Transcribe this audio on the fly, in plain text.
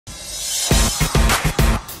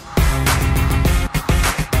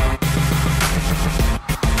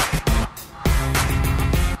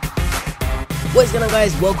What is going on,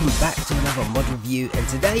 guys? Welcome back to another mod review, and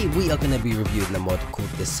today we are going to be reviewing the mod called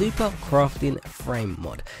the Super Crafting Frame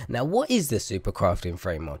mod. Now, what is the Super Crafting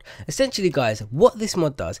Frame mod? Essentially, guys, what this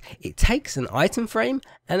mod does, it takes an item frame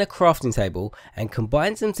and a crafting table and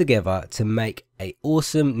combines them together to make an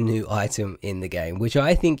awesome new item in the game, which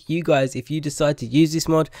I think you guys, if you decide to use this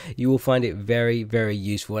mod, you will find it very, very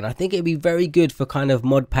useful. And I think it'd be very good for kind of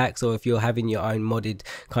mod packs, or if you're having your own modded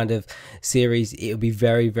kind of series, it will be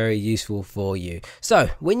very, very useful for you. So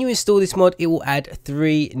when you install this mod, it will add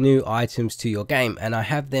 3 new items to your game, and I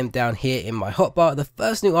have them down here in my hotbar. The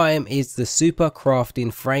first new item is the Super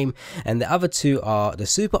Crafting Frame, and the other 2 are the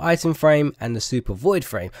Super Item Frame and the Super Void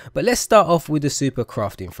Frame. But let's start off with the Super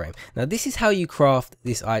Crafting Frame. Now, this is how you craft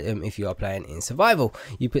this item if you are playing in survival.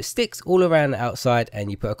 You put sticks all around the outside and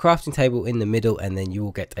you put a crafting table in the middle, and then you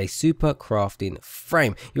will get a Super Crafting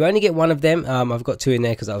Frame. You only get 1 of them. I've got 2 in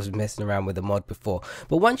there because I was messing around with the mod before.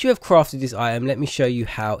 But once you have crafted this item, let me show you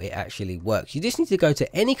how it actually works. You just need to go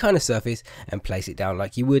to any kind of surface and place it down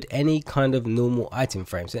like you would any kind of normal item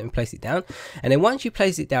frame. So let me place it down, and then once you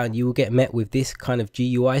place it down, you will get met with this kind of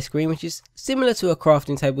GUI screen, which is similar to a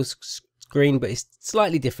crafting table screen, but it's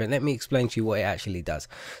slightly different. Let me explain to you what it actually does.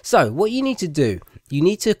 So what you need to do, you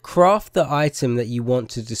need to craft the item that you want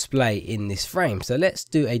to display in this frame. So let's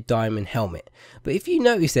do a diamond helmet. But if you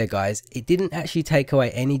notice there, guys, it didn't actually take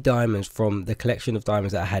away any diamonds from the collection of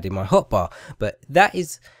diamonds that I had in my hotbar, but that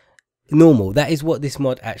is normal. That is what this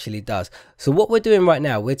mod actually does. So what we're doing right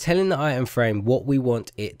now, we're telling the item frame what we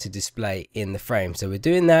want it to display in the frame. So we're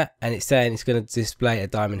doing that, and it's saying it's going to display a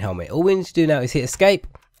diamond helmet. All we need to do now is hit escape,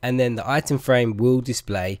 and then the item frame will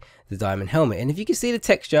display the diamond helmet. And if you can see the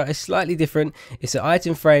texture, it's slightly different. It's an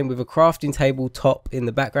item frame with a crafting table top in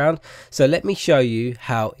the background. So let me show you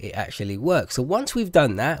how it actually works. So once we've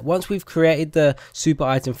done that, once we've created the super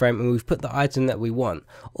item frame and we've put the item that we want,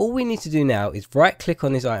 all we need to do now is right click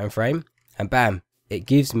on this item frame, and bam, it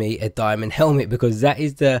gives me a diamond helmet, because that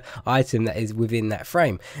is the item that is within that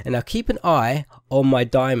frame. And now keep an eye on my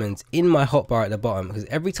diamonds in my hotbar at the bottom, because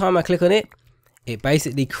every time I click on it, it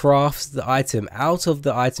basically crafts the item out of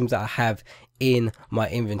the items that I have in my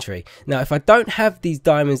inventory. Now, if I don't have these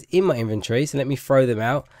diamonds in my inventory, so let me throw them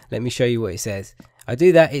out. Let me show you what it says. I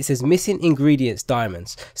do that, it says missing ingredients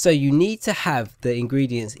diamonds. So you need to have the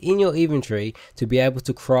ingredients in your inventory to be able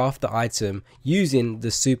to craft the item using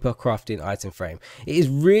the Super Crafting Item Frame. It is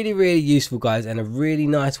really, really useful, guys, and a really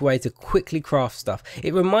nice way to quickly craft stuff.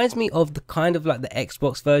 It reminds me of the kind of like the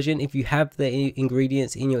Xbox version. If you have the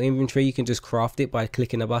ingredients in your inventory, you can just craft it by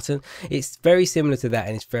clicking a button. It's very similar to that,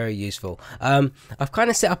 and it's very useful. I've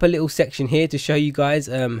kind of set up a little section here to show you guys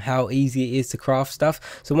how easy it is to craft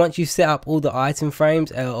stuff. So once you set up all the item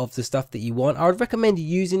frames of the stuff that you want, I would recommend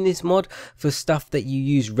using this mod for stuff that you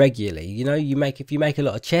use regularly. You know, if you make a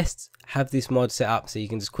lot of chests, have this mod set up so you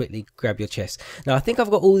can just quickly grab your chest. Now I think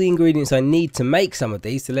I've got all the ingredients I need to make some of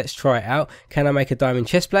these, so let's try it out. Can I make a diamond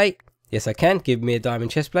chest plate? Yes, I can. Give me a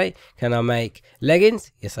diamond chest plate. Can I make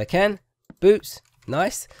leggings? Yes, I can. Boots?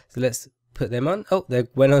 Nice. So let's put them on. Oh, they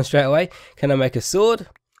went on straight away. Can I make a sword?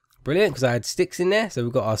 Brilliant, because I had sticks in there. So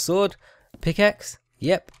we've got our sword. Pickaxe?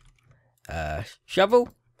 Yep.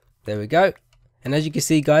 Shovel, there we go. And as you can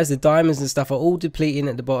see, guys, the diamonds and stuff are all depleting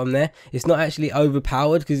at the bottom there. It's not actually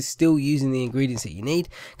overpowered because it's still using the ingredients that you need.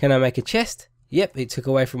 Can I make a chest? Yep, it took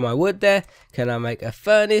away from my wood there. Can I make a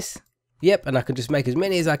furnace? Yep, and I can just make as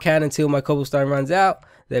many as I can until my cobblestone runs out.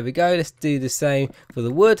 There we go. Let's do the same for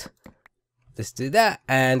the wood. Let's do that.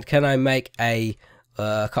 And can I make a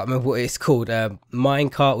I can't remember what it's called, a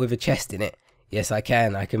minecart with a chest in it? Yes, I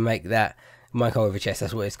can. I can make that. Minecart with a chest,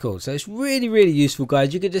 that's what it's called. So it's really, really useful,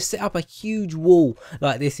 guys. You could just set up a huge wall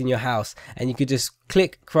like this in your house, and you could just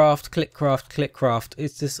click craft, click craft, click craft.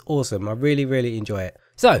 It's just awesome. I really, really enjoy it.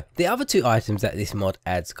 So the other 2 items that this mod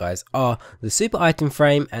adds, guys, are the Super Item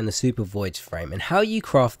Frame and the Super Void Frame. And how you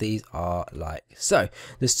craft these are like so.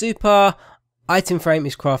 The Super Item Frame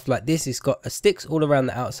is crafted like this. It's got sticks all around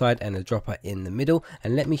the outside and a dropper in the middle.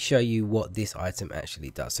 And let me show you what this item actually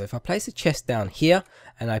does. So if I place a chest down here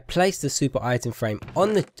and I place the Super Item Frame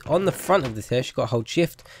on the front of the chest, you've got to hold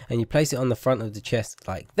shift and you place it on the front of the chest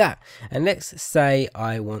like that. And let's say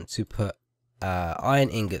I want to put iron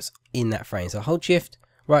ingots in that frame. So hold shift,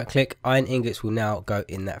 right click, iron ingots will now go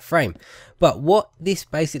in that frame. But what this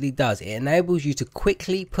basically does, it enables you to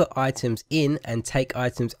quickly put items in and take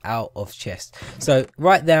items out of chests. So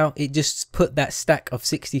right now it just put that stack of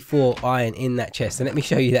 64 iron in that chest, and let me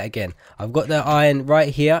show you that again. I've got the iron right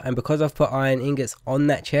here, and because I've put iron ingots on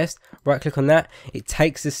that chest, right click on that, it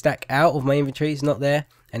takes the stack out of my inventory, it's not there,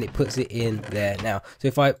 and it puts it in there now. So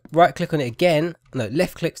if I right click on it again, no,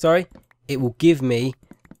 left click, sorry, it will give me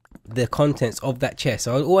the contents of that chest.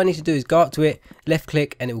 So all I need to do is go up to it, left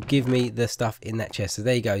click, and it will give me the stuff in that chest. So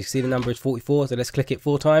there you go. You see the number is 44. So let's click it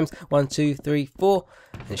 4 times. 1, 2, 3, 4,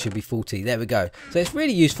 and it should be 40. There we go. So it's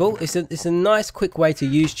really useful. It's a nice quick way to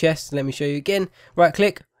use chests. Let me show you again. Right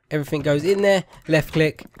click, everything goes in there. Left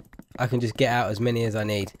click, I can just get out as many as I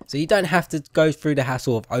need. So you don't have to go through the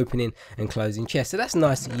hassle of opening and closing chests. So that's a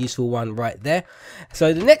nice useful one right there.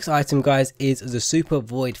 So the next item, guys, is the super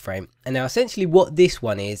void frame. And now essentially what this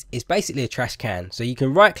one is basically a trash can. So you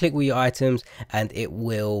can right click with your items and it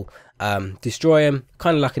will destroy them,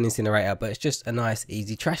 kind of like an incinerator, but it's just a nice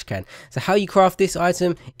easy trash can. So how you craft this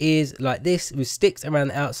item is like this, with sticks around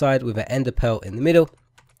the outside with an ender pearl in the middle.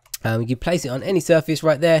 You place it on any surface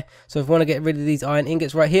right there. So if I want to get rid of these iron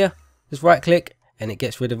ingots right here, just right click and it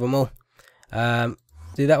gets rid of them all.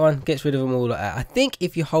 Do that one, gets rid of them all like that. I think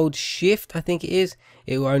if you hold shift, I think it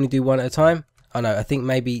will only do one at a time. Oh no, I think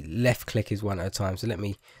maybe left click is one at a time. So let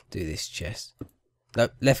me do this chest. No,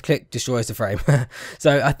 left click destroys the frame.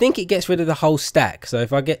 So I think it gets rid of the whole stack. So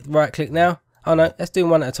if I get right click now, oh no, let's do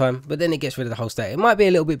one at a time, but then it gets rid of the whole stack. It might be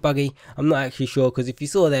a little bit buggy, I'm not actually sure, because if you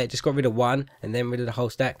saw there, it just got rid of one and then rid of the whole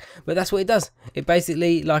stack. But that's what it does. It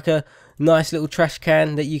basically like a nice little trash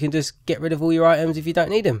can that you can just get rid of all your items if you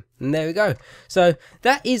don't need them. And there we go. So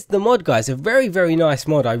that is the mod, guys. A very, very nice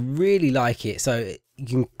mod. I really like it. So you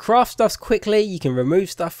can craft stuff quickly, you can remove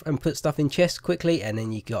stuff and put stuff in chests quickly, and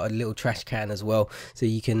then you got a little trash can as well, so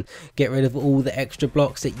you can get rid of all the extra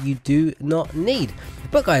blocks that you do not need.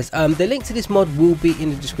 But guys, the link to this mod will be in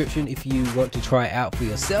the description if you want to try it out for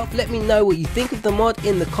yourself. Let me know what you think of the mod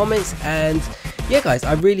in the comments, and yeah guys,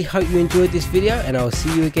 I really hope you enjoyed this video, and I'll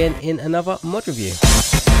see you again in another mod review.